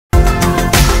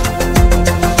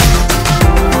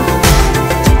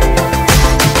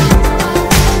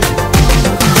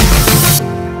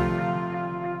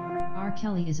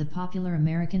is a popular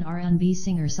American R&B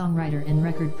singer-songwriter and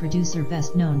record producer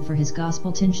best known for his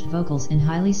gospel-tinged vocals and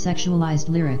highly sexualized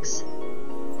lyrics.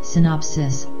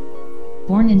 Synopsis.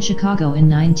 Born in Chicago in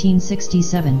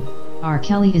 1967, R.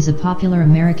 Kelly is a popular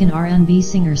American R&B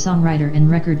singer-songwriter and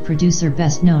record producer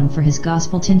best known for his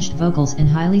gospel-tinged vocals and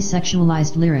highly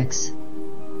sexualized lyrics.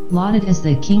 Lauded as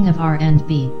the king of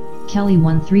R&B, Kelly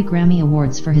won 3 Grammy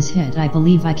Awards for his hit I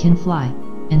Believe I Can Fly,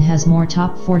 and has more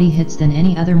top 40 hits than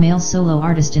any other male solo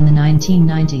artist in the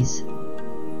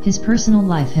 1990s. His personal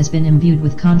life has been imbued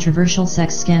with controversial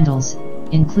sex scandals,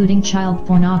 including child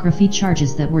pornography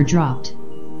charges that were dropped.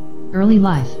 Early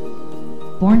life.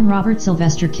 Born Robert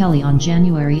Sylvester Kelly on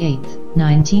January 8,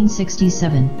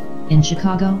 1967, in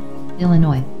Chicago,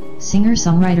 Illinois,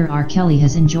 singer-songwriter R. Kelly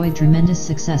has enjoyed tremendous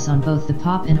success on both the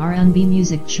pop and R&B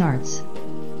music charts.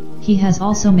 He has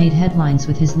also made headlines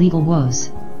with his legal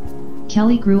woes.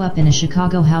 Kelly grew up in a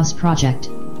Chicago house project,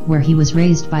 where he was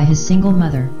raised by his single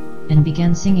mother, and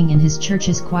began singing in his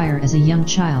church's choir as a young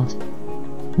child.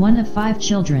 One of 5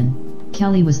 children,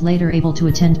 Kelly was later able to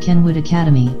attend Kenwood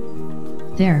Academy.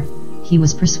 There, he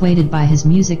was persuaded by his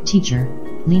music teacher,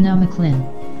 Lena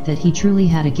McLin, that he truly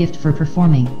had a gift for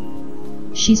performing.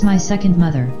 "She's my second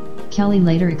mother," Kelly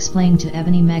later explained to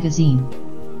Ebony magazine.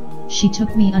 "She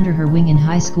took me under her wing in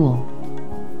high school.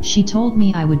 She told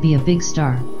me I would be a big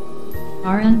star.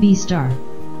 R&B star."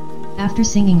 After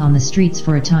singing on the streets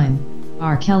for a time,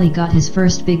 R. Kelly got his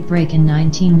first big break in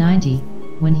 1990,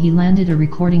 when he landed a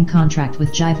recording contract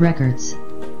with Jive Records.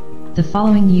 The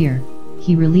following year,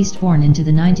 he released Born into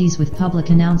the 90s with Public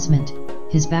Announcement,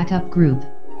 his backup group.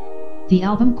 The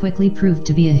album quickly proved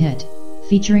to be a hit,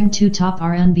 featuring 2 top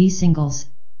R&B singles,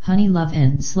 Honey Love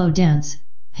and Slow Dance,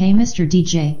 Hey Mr.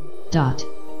 DJ.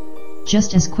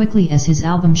 Just as quickly as his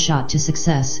album shot to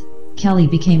success, Kelly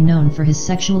became known for his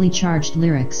sexually charged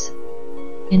lyrics.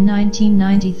 In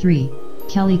 1993,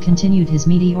 Kelly continued his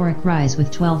meteoric rise with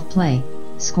 12 Play,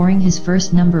 scoring his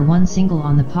first #1 single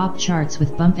on the pop charts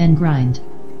with Bump and Grind.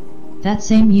 That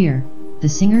same year, the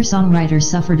singer-songwriter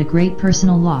suffered a great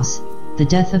personal loss, the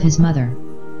death of his mother.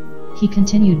 He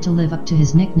continued to live up to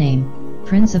his nickname,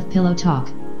 Prince of Pillow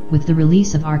Talk, with the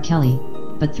release of R. Kelly,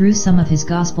 but threw some of his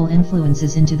gospel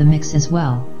influences into the mix as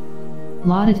well.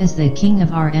 Lauded as the king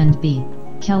of R&B,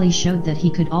 Kelly showed that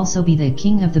he could also be the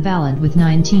king of the ballad with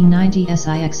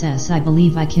 1990's I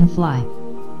Believe I Can Fly.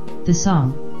 The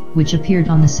song, which appeared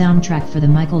on the soundtrack for the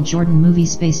Michael Jordan movie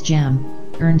Space Jam,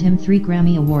 earned him 3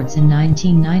 Grammy Awards in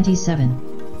 1997.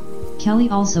 Kelly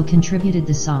also contributed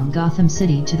the song Gotham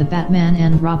City to the Batman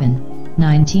and Robin,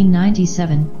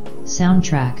 1997,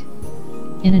 soundtrack.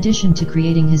 In addition to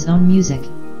creating his own music,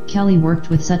 Kelly worked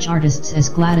with such artists as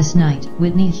Gladys Knight,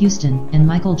 Whitney Houston, and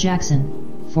Michael Jackson,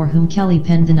 for whom Kelly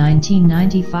penned the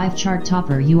 1995 chart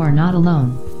topper You Are Not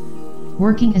Alone.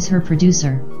 Working as her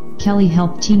producer, Kelly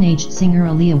helped teenage singer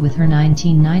Aaliyah with her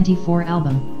 1994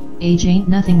 album, Age Ain't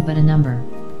Nothing But a Number.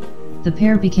 The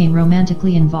pair became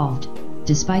romantically involved,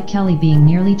 despite Kelly being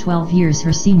nearly 12 years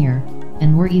her senior,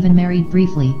 and were even married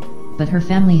briefly, but her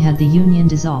family had the union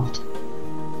dissolved.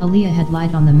 Aaliyah had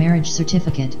lied on the marriage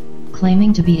certificate,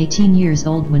 claiming to be 18 years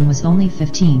old when was only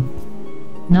 15.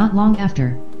 Not long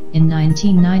after, in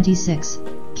 1996,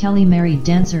 Kelly married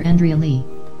dancer Andrea Lee.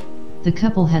 The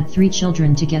couple had 3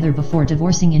 children together before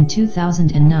divorcing in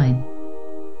 2009.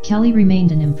 Kelly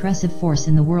remained an impressive force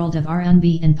in the world of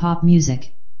R&B and pop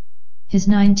music. His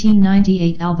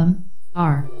 1998 album,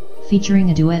 R, featuring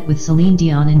a duet with Celine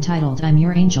Dion entitled I'm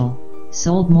Your Angel,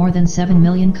 sold more than 7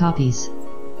 million copies.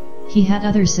 He had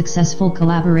other successful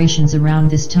collaborations around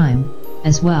this time,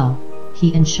 as well.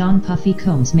 He and Sean Puffy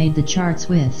Combs made the charts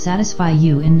with Satisfy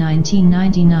You in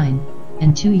 1999,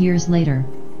 and 2 years later,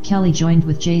 Kelly joined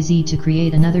with Jay-Z to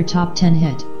create another top 10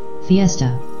 hit,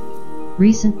 Fiesta.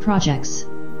 Recent projects.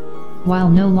 While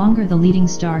no longer the leading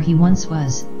star he once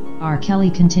was, R. Kelly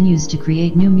continues to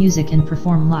create new music and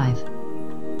perform live.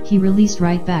 He released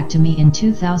Right Back to Me in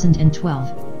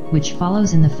 2012, which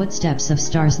follows in the footsteps of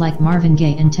stars like Marvin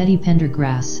Gaye and Teddy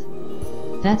Pendergrass.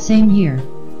 That same year,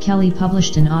 Kelly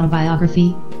published an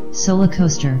autobiography, Solar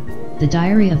Coaster, The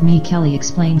Diary of Me. Kelly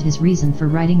explained his reason for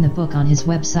writing the book on his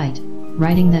website,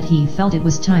 writing that he felt it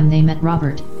was time they met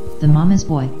Robert, the mama's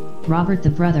boy, Robert the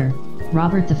brother,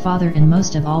 Robert the father, and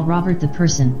most of all Robert the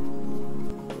person.